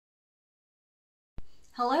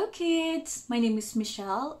Hello kids! My name is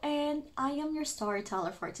Michelle and I am your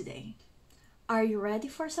storyteller for today. Are you ready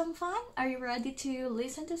for some fun? Are you ready to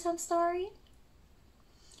listen to some story?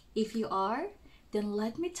 If you are, then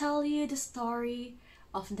let me tell you the story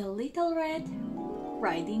of the Little Red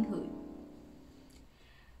Riding Hood.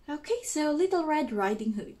 Okay, so Little Red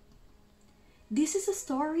Riding Hood. This is a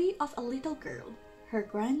story of a little girl, her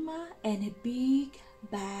grandma, and a big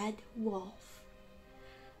bad wolf.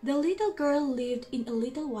 The little girl lived in a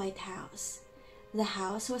little white house. The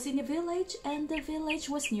house was in a village and the village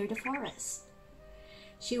was near the forest.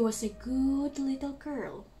 She was a good little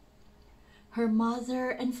girl. Her mother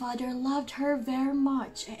and father loved her very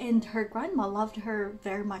much and her grandma loved her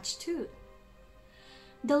very much too.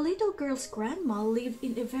 The little girl's grandma lived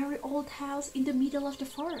in a very old house in the middle of the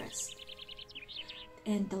forest.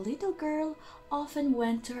 And the little girl often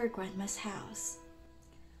went to her grandma's house.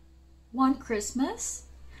 One Christmas,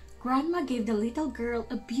 Grandma gave the little girl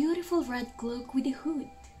a beautiful red cloak with a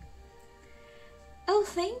hood. "Oh,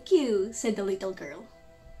 thank you," said the little girl.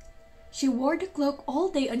 She wore the cloak all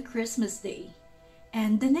day on Christmas Day,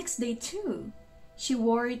 and the next day too. She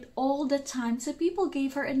wore it all the time, so people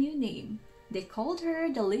gave her a new name. They called her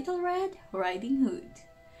the Little Red Riding Hood.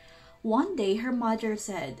 One day her mother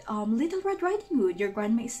said, "Little Red Riding Hood, your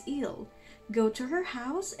grandma is ill. Go to her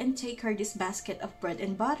house and take her this basket of bread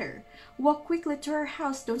and butter. Walk quickly to her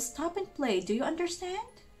house. Don't stop and play. Do you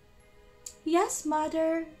understand?" "Yes,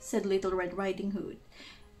 mother," said Little Red Riding Hood.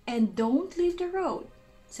 "And don't leave the road,"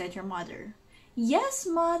 said her mother. "Yes,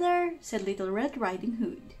 mother," said Little Red Riding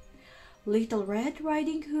Hood. Little Red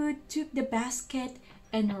Riding Hood took the basket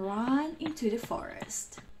and ran into the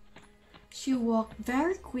forest. She walked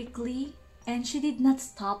very quickly and she did not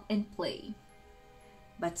stop and play.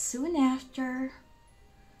 But soon after,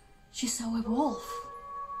 she saw a wolf.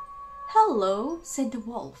 "Hello," said the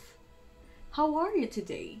wolf. "How are you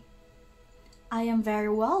today?" "I am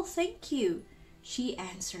very well, thank you," she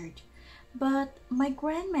answered. "But my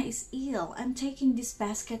grandma is ill. I'm taking this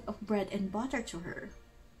basket of bread and butter to her."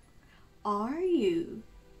 "Are you?"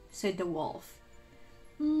 said the wolf.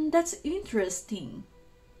 That's interesting."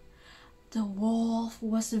 The wolf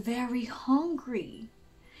was very hungry.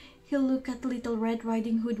 He looked at Little Red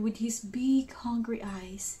Riding Hood with his big hungry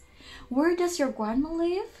eyes. "Where does your grandma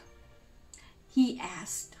live?" he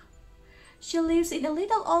asked. "She lives in a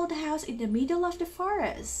little old house in the middle of the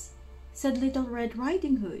forest," said Little Red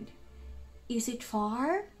Riding Hood. "Is it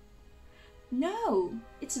far?" "No,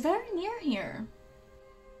 it's very near here."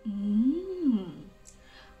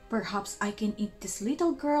 Perhaps I can eat this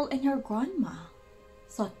little girl and her grandma,"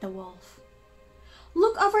 thought the wolf.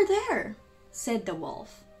 "Look over there," said the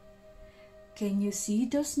wolf. "Can you see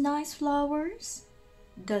those nice flowers?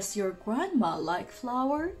 Does your grandma like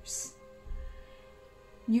flowers?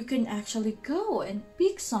 You can actually go and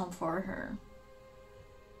pick some for her."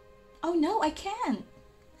 "Oh no, I can't,"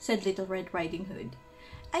 said Little Red Riding Hood.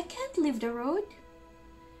 "I can't leave the road."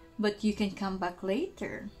 "But you can come back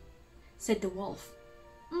later," said the wolf.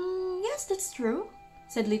 Yes, that's true,"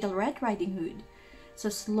 said Little Red Riding Hood. So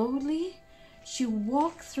slowly, she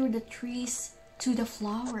walked through the trees to the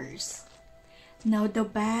flowers. Now the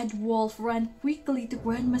bad wolf ran quickly to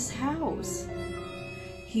Grandma's house.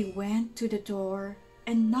 He went to the door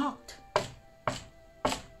and knocked.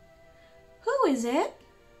 "Who is it?"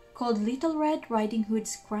 called Little Red Riding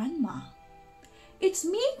Hood's grandma. "It's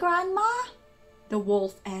me, Grandma," the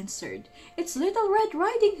wolf answered. "It's Little Red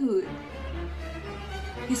Riding Hood."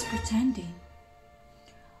 "He's pretending."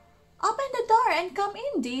 "Open the door and come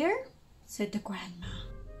in, dear," said the grandma.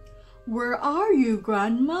 "Where are you,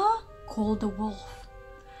 Grandma?" called the wolf.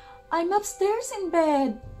 "I'm upstairs in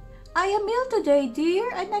bed. I am ill today,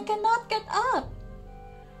 dear, and I cannot get up."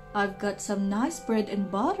 "I've got some nice bread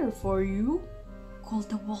and butter for you,"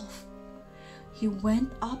 called the wolf. He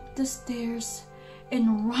went up the stairs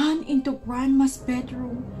and ran into Grandma's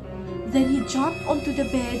bedroom. Then he jumped onto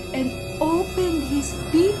the bed and opened his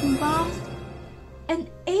big mouth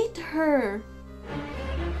and ate her.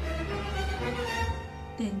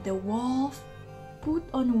 Then the wolf put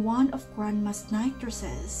on one of Grandma's night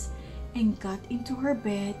dresses and got into her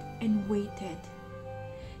bed and waited.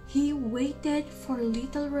 He waited for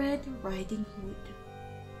Little Red Riding Hood.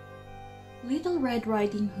 Little Red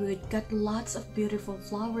Riding Hood got lots of beautiful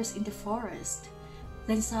flowers in the forest.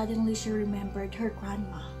 Then suddenly she remembered her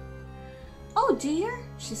grandma. "Oh dear,"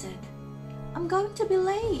 she said, "I'm going to be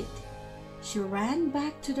late." She ran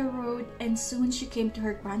back to the road and soon she came to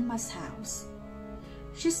her grandma's house.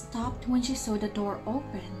 She stopped when she saw the door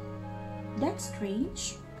open. "That's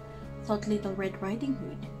strange," thought Little Red Riding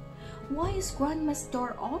Hood. "Why is Grandma's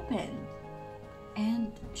door open?"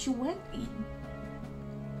 And she went in.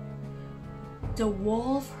 The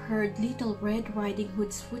wolf heard Little Red Riding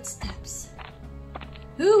Hood's footsteps.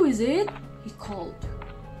 "Who is it?" he called.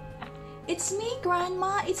 "It's me,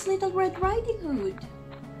 Grandma. It's Little Red Riding Hood."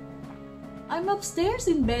 "I'm upstairs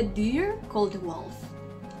in bed, dear," called the wolf.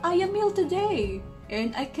 "I am ill today,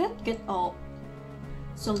 and I can't get up."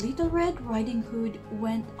 So Little Red Riding Hood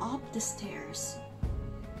went up the stairs.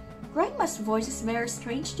 "Grandma's voice is very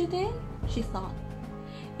strange today," she thought.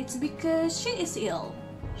 "It's because she is ill,"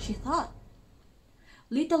 she thought.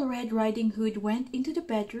 Little Red Riding Hood went into the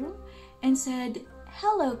bedroom and said,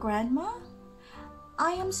 "Hello, Grandma.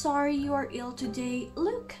 I am sorry you are ill today.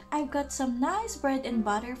 Look, I've got some nice bread and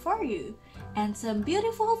butter for you, and some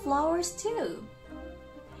beautiful flowers too."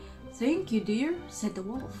 "Thank you, dear," said the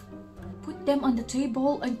wolf. "Put them on the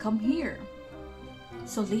table and come here."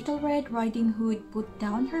 So Little Red Riding Hood put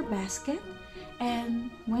down her basket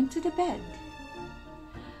and went to the bed.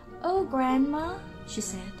 "Oh, Grandma," she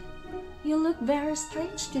said, "you look very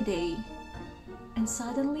strange today." And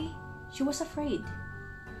suddenly she was afraid.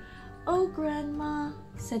 "Oh, Grandma,"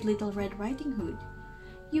 said Little Red Riding Hood,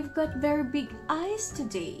 "you've got very big eyes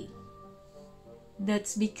today."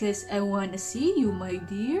 "That's because I want to see you, my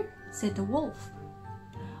dear," said the wolf.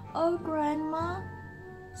 "Oh, Grandma,"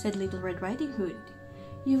 said Little Red Riding Hood,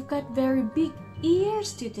 "you've got very big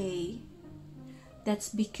ears today."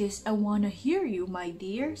 "That's because I want to hear you, my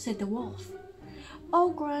dear," said the wolf.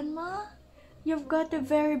 "Oh, Grandma, you've got a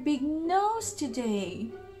very big nose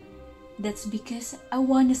today." "That's because I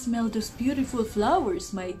want to smell those beautiful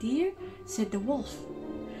flowers, my dear," said the wolf.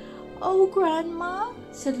 "Oh, Grandma,"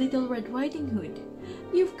 said Little Red Riding Hood,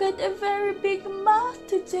 "you've got a very big mouth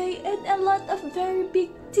today and a lot of very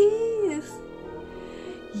big teeth."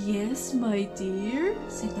 "Yes, my dear,"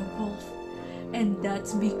 said the wolf, "and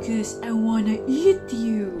that's because I want to eat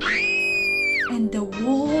you." And the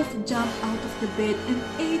wolf jumped out of the bed and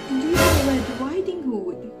ate Little Red Riding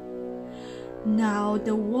Hood. Now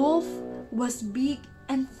the wolf was big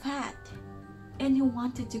and fat, and he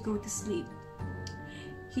wanted to go to sleep.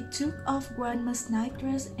 He took off Grandma's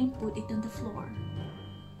nightdress and put it on the floor.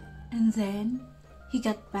 And then he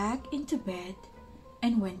got back into bed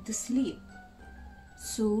and went to sleep.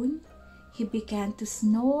 Soon he began to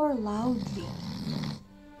snore loudly.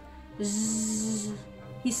 Zzz,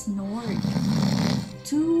 he snored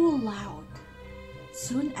too loud.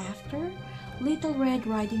 Soon after, Little Red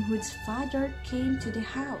Riding Hood's father came to the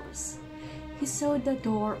house. He saw the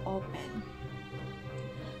door open.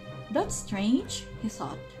 "That's strange," he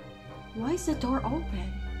thought. "Why is the door open?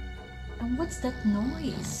 And what's that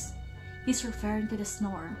noise?" He's referring to the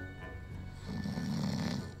snore.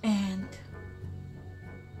 And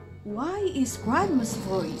why is Grandma's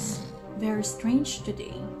voice very strange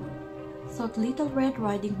today? Thought Little Red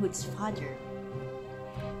Riding Hood's father.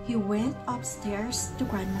 He went upstairs to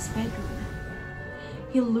Grandma's bedroom.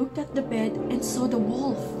 He looked at the bed and saw the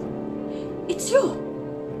wolf. "It's you,"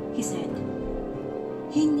 he said.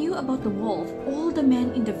 He knew about the wolf. All the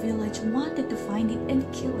men in the village wanted to find it and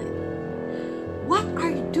kill it. "What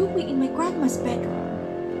are you doing in my grandma's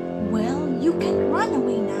bedroom?" "Well, you can run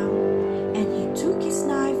away now." And he took his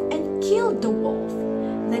knife and killed the wolf.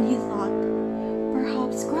 Then he thought,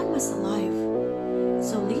 perhaps Grandma's alive.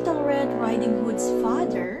 So Little Red Riding Hood's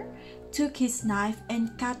father took his knife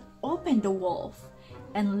and cut open the wolf.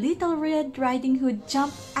 And Little Red Riding Hood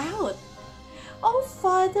jumped out. "Oh,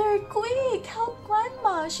 Father, quick, help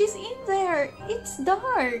Grandma, she's in there, it's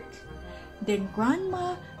dark." Then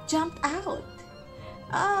Grandma jumped out.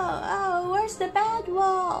 Oh, where's the bad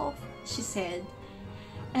wolf?" she said.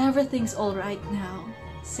 "Everything's all right now,"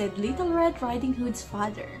 said Little Red Riding Hood's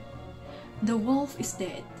father. "The wolf is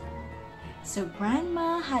dead." So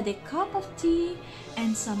Grandma had a cup of tea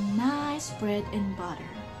and some nice bread and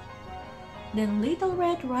butter. Then Little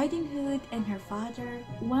Red Riding Hood and her father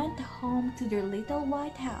went home to their little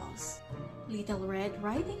white house. Little Red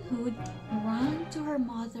Riding Hood ran to her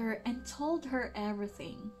mother and told her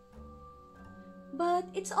everything. "But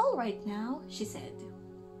it's all right now," she said.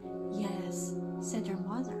 "Yes," said her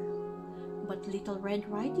mother. "But Little Red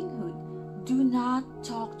Riding Hood, do not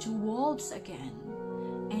talk to wolves again.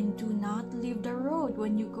 And do not leave the road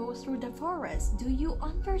when you go through the forest. Do you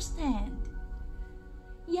understand?"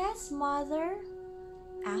 "Yes, Mother."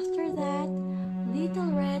 After that,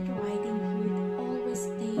 Little Red Riding Hood always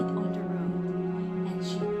stayed on the road, and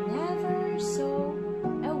she never saw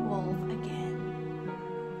a wolf again.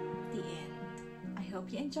 The end. I hope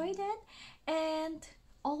you enjoyed it, and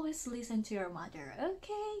always listen to your mother.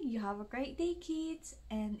 Okay, you have a great day, kids,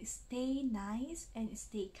 and stay nice and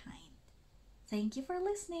stay kind. Thank you for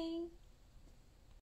listening.